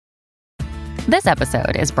This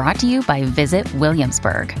episode is brought to you by Visit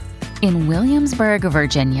Williamsburg. In Williamsburg,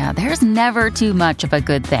 Virginia, there's never too much of a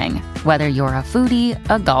good thing. Whether you're a foodie,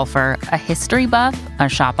 a golfer, a history buff, a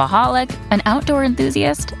shopaholic, an outdoor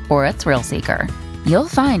enthusiast, or a thrill seeker, you'll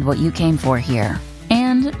find what you came for here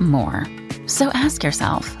and more. So ask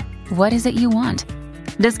yourself, what is it you want?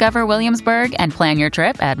 Discover Williamsburg and plan your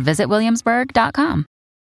trip at visitwilliamsburg.com.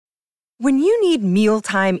 When you need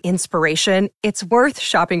mealtime inspiration, it's worth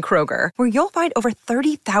shopping Kroger, where you'll find over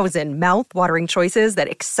 30,000 mouth-watering choices that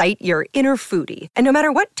excite your inner foodie. And no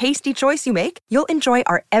matter what tasty choice you make, you'll enjoy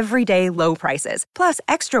our everyday low prices, plus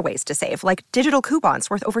extra ways to save, like digital coupons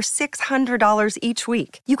worth over $600 each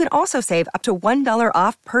week. You can also save up to $1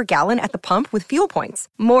 off per gallon at the pump with fuel points.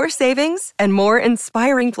 More savings and more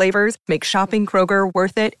inspiring flavors make shopping Kroger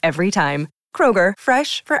worth it every time. Kroger,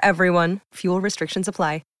 fresh for everyone. Fuel restrictions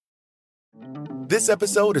apply. This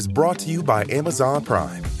episode is brought to you by Amazon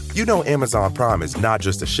Prime. You know Amazon Prime is not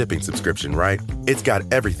just a shipping subscription, right? It's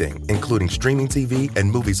got everything, including streaming TV and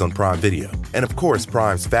movies on Prime Video. And of course,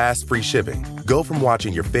 Prime's fast, free shipping. Go from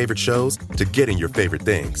watching your favorite shows to getting your favorite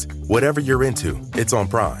things. Whatever you're into, it's on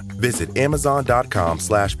Prime. Visit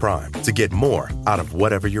amazon.com/Prime to get more out of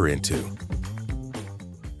whatever you're into.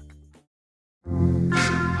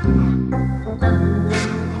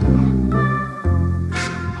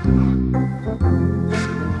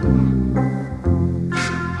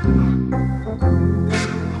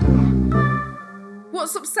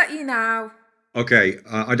 What's upset you now? Okay,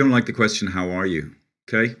 I don't like the question, how are you?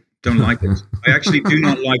 Okay, don't like it. I actually do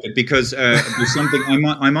not like it because there's something,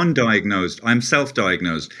 I'm undiagnosed. I'm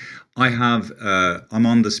self-diagnosed. I'm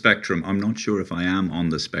on the spectrum. I'm not sure if I am on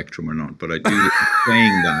the spectrum or not, but I do like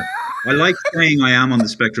saying that. I like saying I am on the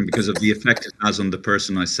spectrum because of the effect it has on the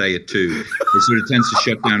person I say it to. It sort of tends to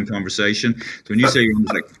shut down conversation. So when you say you're on the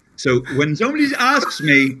spectrum, so when somebody asks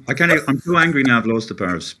me, I'm so angry now I've lost the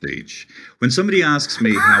power of speech. When somebody asks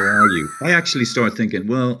me, how are you? I actually start thinking,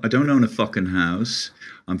 well, I don't own a fucking house.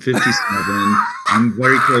 I'm 57. I'm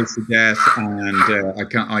very close to death, and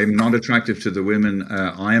I'm not attractive to the women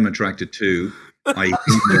I am attracted to.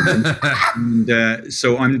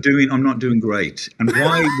 So I'm not doing great. And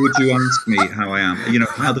why would you ask me how I am? You know,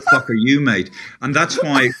 how the fuck are you, mate? And that's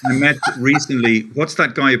why I met recently. What's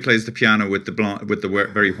that guy who plays the piano with the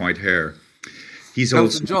very white hair? He's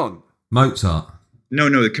Elton John. Mozart. No,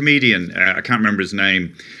 the comedian. I can't remember his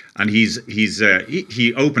name. And he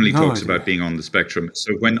openly talks about being on the spectrum.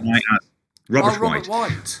 So when I asked Robert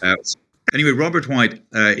White. Anyway, Robert White,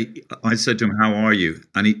 I said to him, how are you?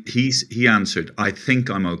 And he answered, I think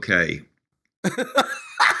I'm okay.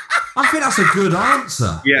 I think that's a good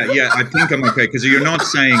answer. Yeah, I think I'm okay. Because you're not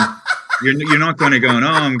saying, you're not going to go, oh,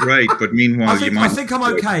 I'm great. But meanwhile, I think I'm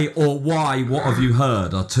okay, or why, what have you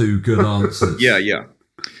heard are two good answers. Yeah.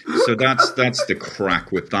 So that's the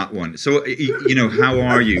crack with that one. So, you know, how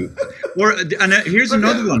are you? Here's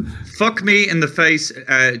another one. Fuck me in the face.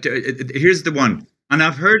 Here's the one. And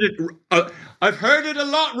I've heard it a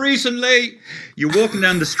lot recently. You're walking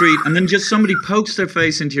down the street and then just somebody pokes their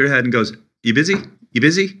face into your head and goes, you busy? You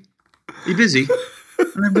busy? You busy?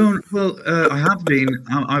 And I'm going, well, I have been.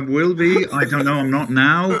 I will be. I don't know. I'm not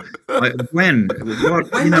now. When? What?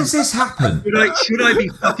 When does this happen? Should I be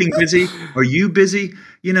fucking busy? Are you busy?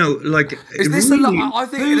 You know, like... Is this really, I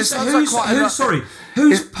think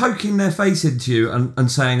who's poking their face into you and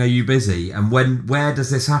saying, are you busy? And where does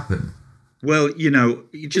this happen? Well, you know,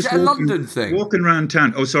 you just is it a London thing? Walking around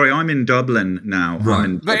town. Oh, sorry, I'm in Dublin now.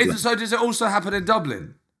 Right. So does it also happen in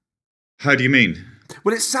Dublin? How do you mean?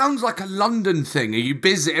 Well, it sounds like a London thing. Are you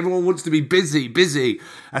busy? Everyone wants to be busy,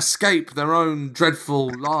 escape their own dreadful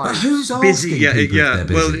lives. But who's busy? Yeah.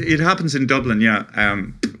 Busy? Well, it happens in Dublin. Yeah.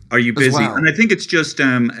 Are you busy? Well. And I think it's just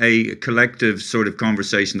a collective sort of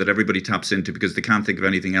conversation that everybody taps into because they can't think of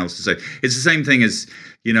anything else to say. It's the same thing as,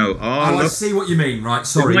 you know, look, I see what you mean. Right.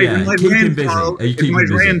 Sorry. Keep him busy. It might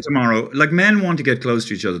rain tomorrow. Like, men want to get close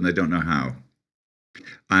to each other and they don't know how.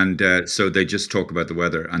 And so they just talk about the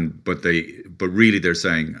weather, but really they're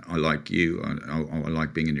saying, "I like you. I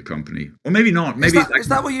like being in your company." Or maybe not. Maybe is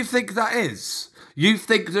that what you think that is? You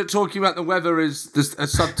think that talking about the weather is a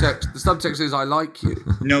subtext? The subtext is "I like you."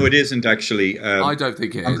 No, it isn't actually. I don't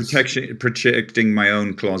think it is. I'm protecting my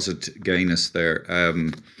own closet gayness there.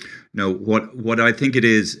 No, what I think it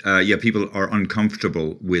is, people are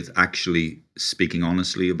uncomfortable with actually speaking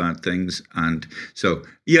honestly about things. And so,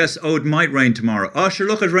 yes, it might rain tomorrow. Oh, sure,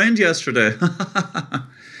 look, it rained yesterday.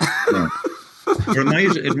 No. Or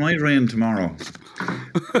it might rain tomorrow.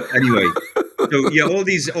 Anyway, so yeah, all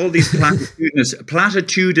these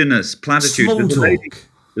platitudinous. Small talk.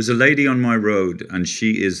 There's a lady on my road, and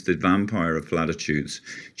she is the vampire of platitudes.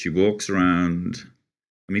 She walks around.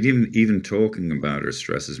 I mean, even talking about her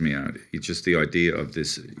stresses me out. It's just the idea of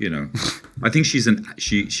this, I think she's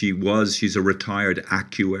a retired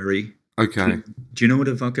actuary. Okay. Do you know what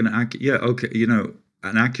a fucking yeah, okay,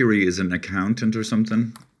 an actuary is an accountant or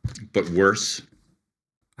something, but worse.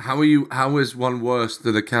 How is one worse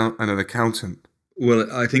than an accountant? Well,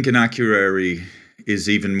 I think an actuary is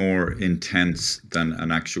even more intense than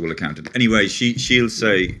an actual accountant. Anyway, she'll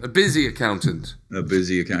say a busy accountant. A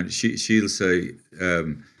busy accountant. She'll say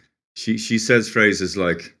she says phrases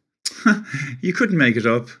like, "You couldn't make it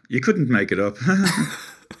up. You couldn't make it up."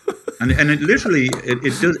 and it literally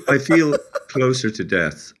it does. I feel closer to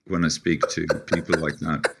death when I speak to people like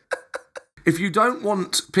that. If you don't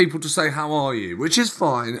want people to say, "How are you?" which is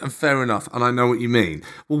fine and fair enough, and I know what you mean,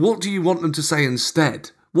 well, what do you want them to say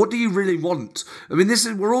instead? What do you really want? I mean,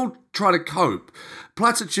 we're all trying to cope.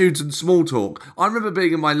 Platitudes and small talk. I remember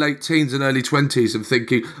being in my late teens and early 20s and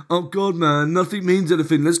thinking, oh God, man, nothing means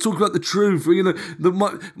anything. Let's talk about the truth.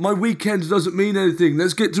 My weekend doesn't mean anything.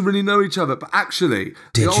 Let's get to really know each other. But actually,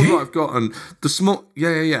 the older I've gotten, the small,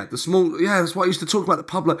 that's why I used to talk about the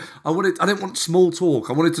pub. I didn't want small talk.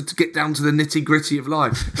 I wanted to get down to the nitty gritty of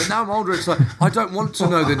life. But now I'm older, it's like, I don't want to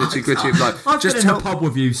know the nitty gritty of life. I've been in a pub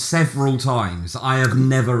with you several times. I have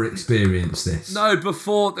never experienced this. No,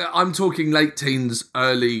 before, I'm talking late teens,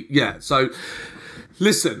 early, so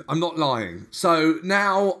listen, I'm not lying. So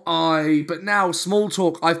now small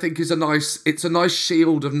talk I think is a nice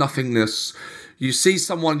shield of nothingness. You see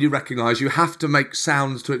someone you recognise, you have to make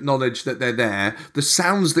sounds to acknowledge that they're there. The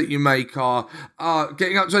sounds that you make are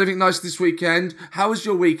getting up to anything nice this weekend? How was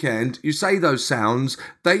your weekend? You say those sounds,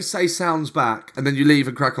 they say sounds back, and then you leave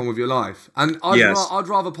and crack on with your life. And I'd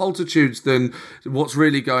rather platitudes than what's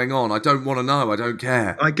really going on. I don't want to know. I don't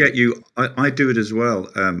care. I get you. I do it as well.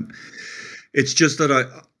 It's just that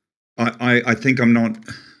I think I'm not.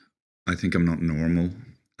 I think I'm not normal,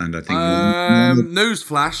 and I think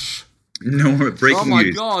newsflash. No, breaking news. Oh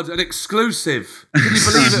my God, an exclusive. Can you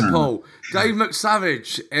believe it, Paul? Dave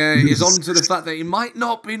Mcsavage is on to the fact that he might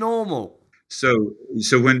not be normal. So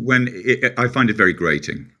when I find it very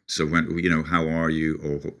grating. So when, how are you?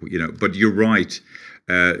 Or, but you're right.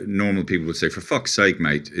 Normal people would say, for fuck's sake,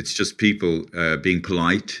 mate, it's just people being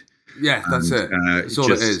polite. Yeah, that's it. That's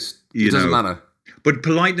all it is. It doesn't matter. But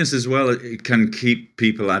politeness as well, it can keep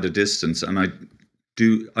people at a distance. And I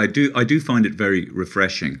do find it very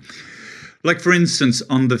refreshing. Like, for instance,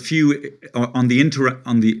 on the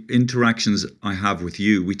interactions I have with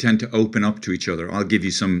you, we tend to open up to each other. I'll give you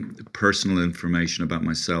some personal information about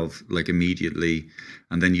myself, like immediately,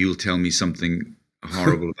 and then you'll tell me something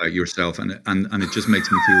horrible about yourself, and it just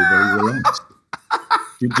makes me feel very relaxed.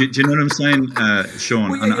 Do you know what I'm saying, Sean?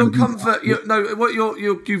 Well,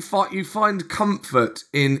 you find comfort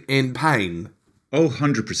in pain. Oh,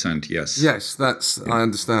 100%, yes. Yes, I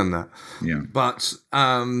understand that. Yeah. But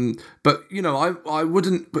I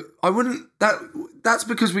wouldn't that's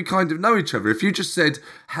because we kind of know each other. If you just said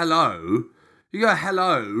hello, you go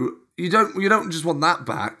hello, you don't just want that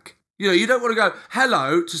back. You don't want to go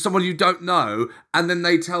hello to someone you don't know and then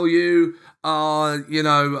they tell you, I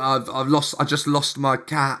just lost my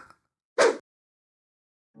cat.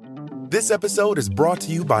 This episode is brought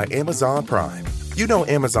to you by Amazon Prime. You know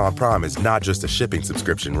Amazon Prime is not just a shipping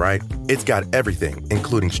subscription, right? It's got everything,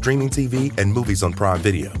 including streaming TV and movies on Prime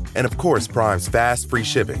Video. And of course, Prime's fast, free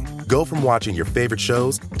shipping. Go from watching your favorite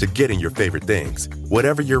shows to getting your favorite things.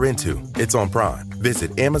 Whatever you're into, it's on Prime.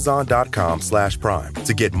 Visit Amazon.com/Prime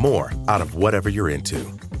to get more out of whatever you're into.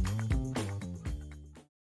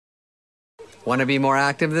 Want to be more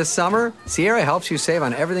active this summer? Sierra helps you save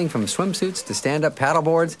on everything from swimsuits to stand-up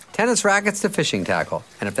paddleboards, tennis rackets to fishing tackle.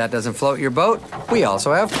 And if that doesn't float your boat, we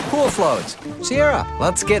also have pool floats. Sierra,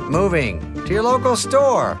 let's get moving. To your local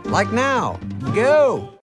store, like now.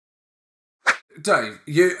 Go! Dave,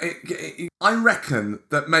 I reckon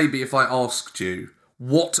that maybe if I asked you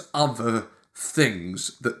what other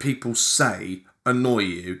things that people say annoy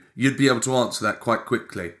you, you'd be able to answer that quite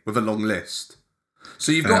quickly with a long list.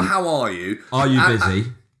 So you've got how are you? Are you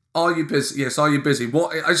busy? Are you busy? Yes, are you busy?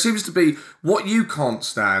 What it seems to be what you can't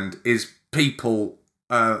stand is people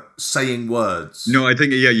saying words. No, I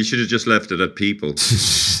think you should have just left it at people.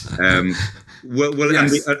 Well,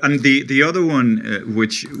 yes. and the other one,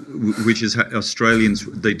 which is Australians,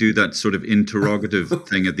 they do that sort of interrogative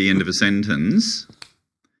thing at the end of a sentence.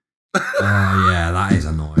 Oh yeah, that is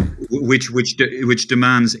annoying. Which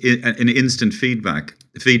demands an instant feedback.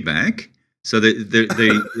 So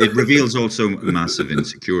it reveals also massive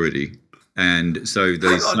insecurity. And so they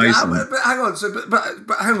hang on. So, but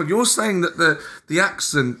hang on. You're saying that the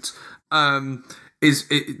accent is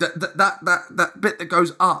that bit that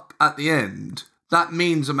goes up at the end. That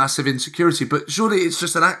means a massive insecurity. But surely it's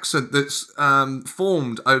just an accent that's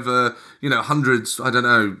formed over hundreds, I don't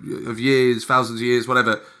know, of years, thousands of years,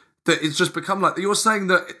 whatever. That it's just become like you're saying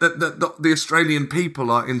that the Australian people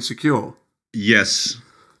are insecure. Yes.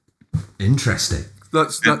 Interesting.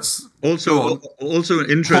 That's also an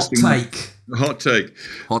interesting Hot take.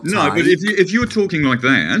 No, but if you were talking like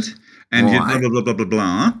that and you blah blah blah blah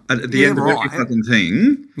blah at the end of every fucking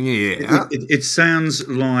thing, it sounds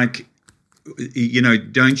like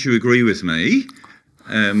don't you agree with me?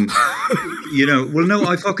 Well, no,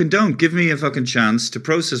 I fucking don't. Give me a fucking chance to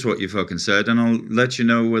process what you fucking said, and I'll let you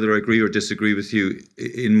know whether I agree or disagree with you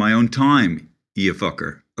in my own time, you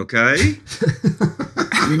fucker. Okay?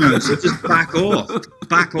 So just back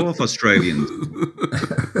off, Australians.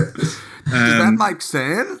 Does that make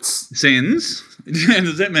sense?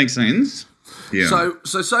 Does that make sense? Yeah.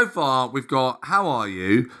 So far we've got how are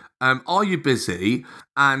you? Are you busy?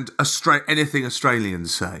 And anything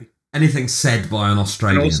Australians say. Anything said by an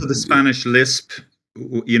Australian. And also the Spanish lisp.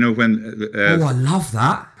 When... I love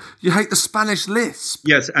that. You hate the Spanish lisp?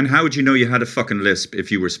 Yes, and how would you know you had a fucking lisp if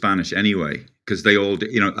you were Spanish anyway? Because they all,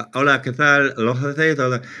 hola, ¿qué tal?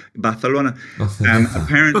 Barcelona.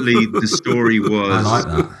 Apparently the story was... I like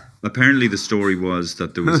that. Apparently the story was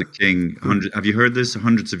that there was a king, have you heard this,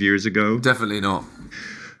 hundreds of years ago? Definitely not.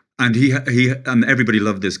 And he and everybody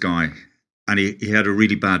loved this guy. And he had a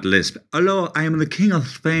really bad lisp. Hello, I am the king of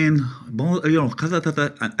Spain. And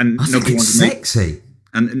I think it's sexy.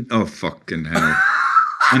 And oh, fucking hell.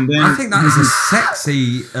 And then I think that is a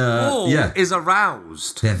sexy. Paul is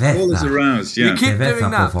aroused. Paul is aroused. Yeah, you keep doing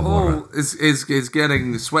that. Paul is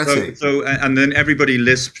getting sweaty. So and then everybody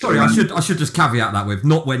lisped. Sorry, I should just caveat that with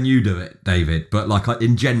not when you do it, David, but like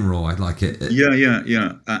in general, I like it.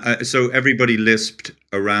 Yeah. So everybody lisped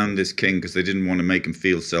around this king because they didn't want to make him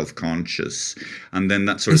feel self-conscious, and then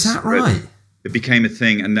that sort is that right? It became a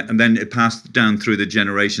thing, and then it passed down through the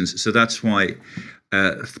generations. So that's why.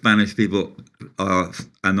 Spanish people are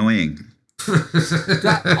annoying.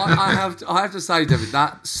 I have to say, David,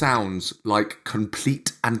 that sounds like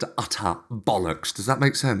complete and utter bollocks. Does that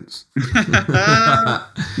make sense?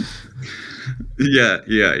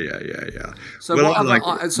 Yeah. So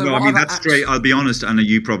that's straight. I'll be honest, and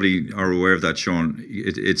you probably are aware of that, Sean.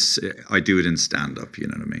 I do it in stand-up. You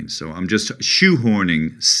know what I mean? So I'm just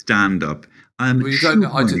shoehorning stand-up.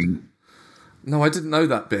 No, I didn't know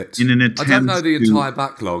that bit. In an attempt I don't know the entire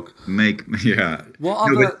backlog.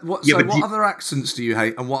 What other accents do you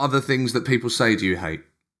hate, and what other things that people say do you hate?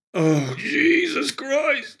 Oh, Jesus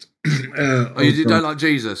Christ! You don't like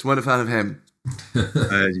Jesus? Weren't a fan of him.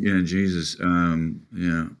 Jesus.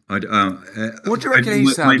 What do you reckon he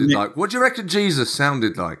sounded like? What do you reckon Jesus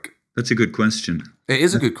sounded like? That's a good question. It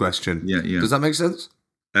is a good question. Yeah. Does that make sense?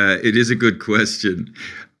 It is a good question.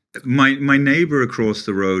 My neighbour across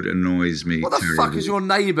the road annoys me. What the fuck has your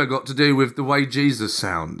neighbour got to do with the way Jesus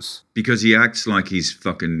sounds? Because he acts like he's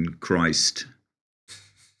fucking Christ.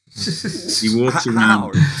 He walks How?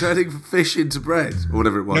 around Turning fish into bread or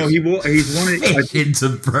whatever it was. No, he's wanting into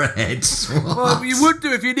bread. What? Well, you would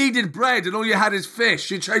do if you needed bread and all you had is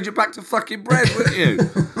fish. You'd change it back to fucking bread, wouldn't you?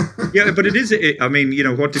 Yeah, but it is. I mean,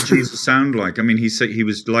 what did Jesus sound like? I mean, he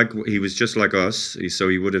was just like us. So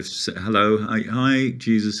he would have said, "Hello, hi,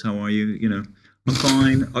 Jesus, how are you? I'm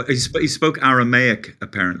fine." He spoke Aramaic,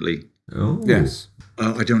 apparently. Oh, yes.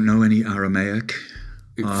 I don't know any Aramaic.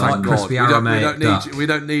 Thank God. Crispy Aramaic duck. We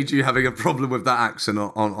don't need you having a problem with that accent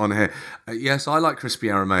on here. Yes, I like crispy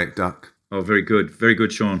Aramaic duck. Oh, very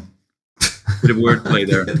good, Sean. Bit of wordplay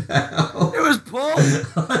there. It was Paul.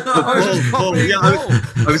 Paul. Yeah,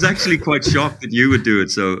 I was actually quite shocked that you would do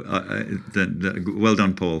it. So, well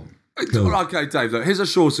done, Paul. Cool. Okay, Dave. Look, here's a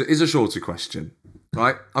shorter question.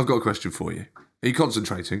 Right, I've got a question for you. Are you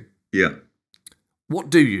concentrating? Yeah.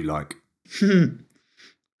 What do you like?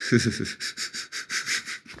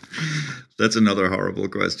 That's another horrible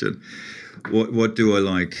question. What do I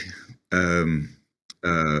like?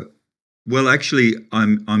 Well, actually,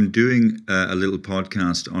 I'm doing a little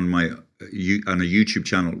podcast on a YouTube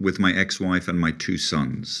channel with my ex-wife and my two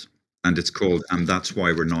sons, and it's called "And That's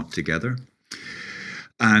Why We're Not Together."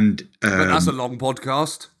 And but that's a long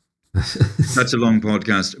podcast. That's a long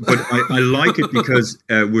podcast, but I like it because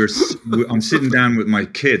I'm sitting down with my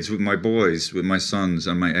kids, with my boys, with my sons,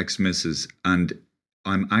 and my ex-missus, and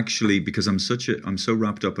I'm actually, because I'm so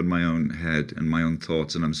wrapped up in my own head and my own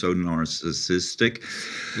thoughts, and I'm so narcissistic.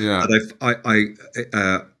 Yeah, that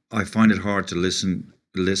I find it hard to listen,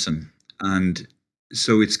 and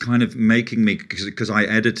so it's kind of making me, because I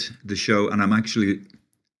edit the show and I'm actually,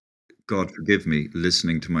 God forgive me,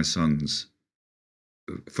 listening to my sons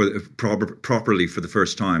properly for the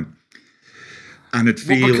first time. And it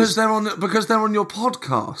feels... Well, because they're on your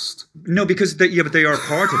podcast. No, because they are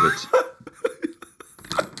part of it.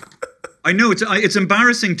 I know it's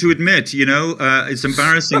embarrassing to admit, it's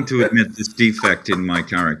embarrassing to admit this defect in my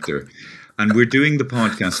character. And we're doing the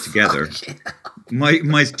podcast together.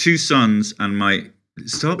 My two sons and my...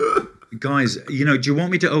 Stop. Guys, do you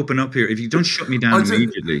want me to open up here? If you don't shut me down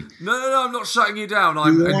immediately. No, I'm not shutting you down.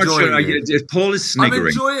 I'm enjoying you. Paul is sniggering. I'm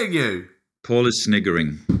enjoying you. Paul is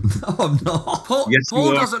sniggering. No, I'm not.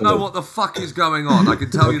 Paul doesn't know what the fuck is going on. I can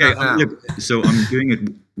tell you that now. So I'm doing it,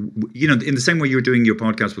 in the same way you're doing your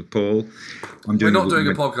podcast with Paul. We're not doing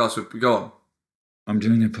a podcast with... Go on. I'm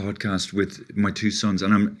doing a podcast with my two sons,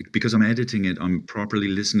 and because I'm editing it, I'm properly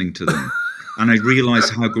listening to them. And I realize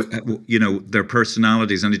how, their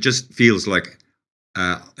personalities, and it just feels like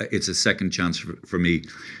it's a second chance for me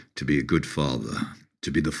to be a good father,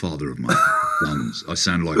 to be the father of my sons. I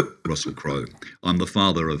sound like Russell Crowe. I'm the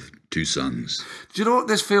father of two sons. Do you know what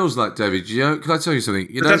this feels like, David? Can I tell you something?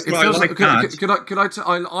 It feels like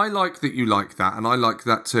that. I like that you like that, and I like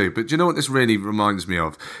that too. But do you know what this really reminds me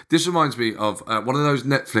of? This reminds me of one of those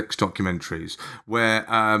Netflix documentaries where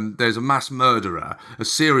there's a mass murderer, a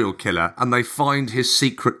serial killer, and they find his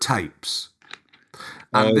secret tapes.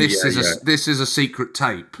 And this is a secret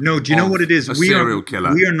tape. No, do you know what it is? Serial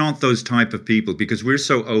killer. We are not those type of people because we're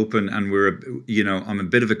so open and I'm a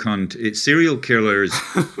bit of a cunt. Serial killers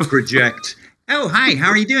project, oh, hi, how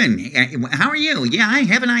are you doing? How are you? Yeah,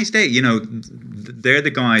 have a nice day. They're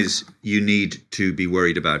the guys you need to be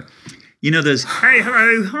worried about. There's, hey,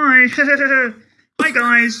 hello, hi, hi,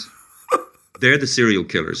 guys. They're the serial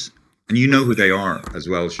killers. And you know who they are as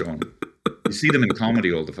well, Sean. You see them in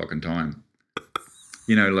comedy all the fucking time.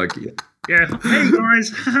 Yeah, hey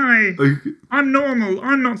guys, hi, I'm normal,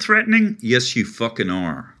 I'm not threatening. Yes, you fucking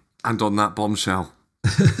are. And on that bombshell.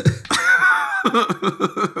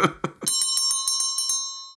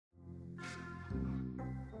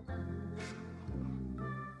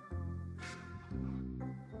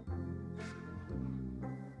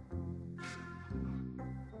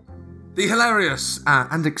 The hilarious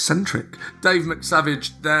and eccentric Dave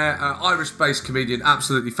Mcsavage there, Irish-based comedian,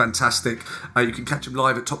 absolutely fantastic. You can catch him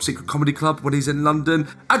live at Top Secret Comedy Club when he's in London.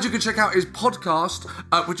 And you can check out his podcast,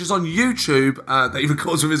 which is on YouTube, that he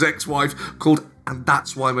records with his ex-wife, called And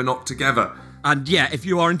That's Why We're Not Together. And yeah, if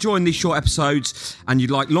you are enjoying these short episodes and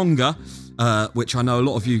you'd like longer, which I know a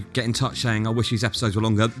lot of you get in touch saying, I wish these episodes were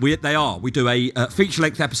longer. They are. We do a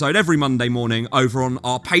feature-length episode every Monday morning over on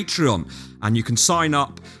our Patreon. And you can sign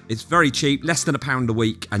up. It's very cheap, less than £1 a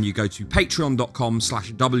week. And you go to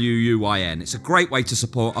patreon.com/WUIN. It's a great way to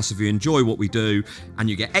support us if you enjoy what we do. And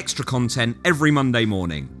you get extra content every Monday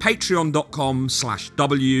morning.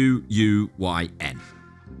 Patreon.com/WUIN.